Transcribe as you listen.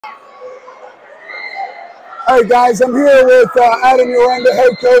All right, guys, I'm here with Adam Urenda,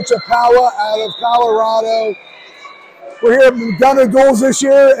 head coach of POWA out of Colorado. We're here at McDonogh Duels this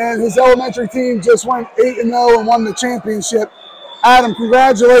year, and his elementary team just went 8-0 and won the championship. Adam,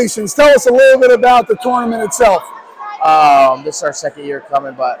 congratulations. Tell us a little bit about the tournament itself. This is our second year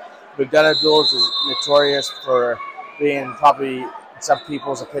coming, but McDonogh Duels is notorious for being probably, in some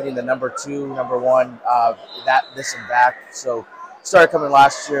people's opinion, the number 2, number 1, this and that. So started coming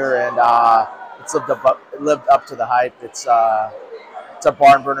last year, and it's lived up to the hype. It's a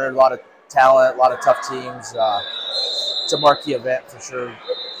barn burner, a lot of talent, a lot of tough teams. It's a marquee event for sure.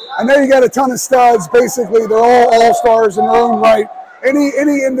 I know you got a ton of studs. Basically, they're all stars in their own right. Any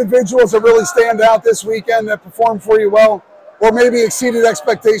individuals that really stand out this weekend that performed for you well, or maybe exceeded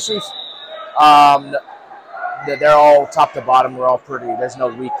expectations? They're all top to bottom. We're all pretty. There's no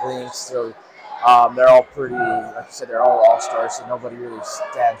weak links. So they're all pretty. Like you said, they're all stars. So nobody really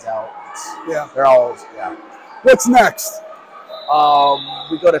stands out. They're all. Yeah. What's next?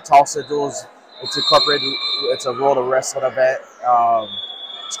 We go to Tulsa Duels. It's incorporated. It's a World of Wrestling event.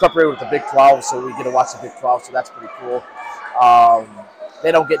 It's incorporated with the Big 12, so we get to watch the Big 12. So that's pretty cool.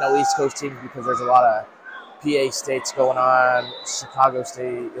 They don't get no East Coast teams because there's a lot of PA states going on, Chicago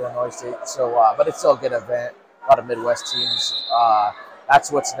State, Illinois State. So, but it's still a good event. A lot of Midwest teams. That's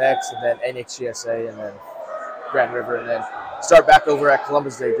what's next, and then NHGSA, and then Grand River, and then start back over at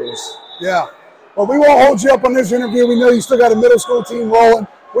Columbus Day Duels. Yeah. Well, we won't hold you up on this interview. We know you still got a middle school team rolling.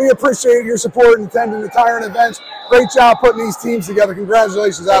 We appreciate your support and attending the Tyrant events. Great job putting these teams together.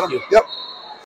 Congratulations, Adam. Thank you. Yep.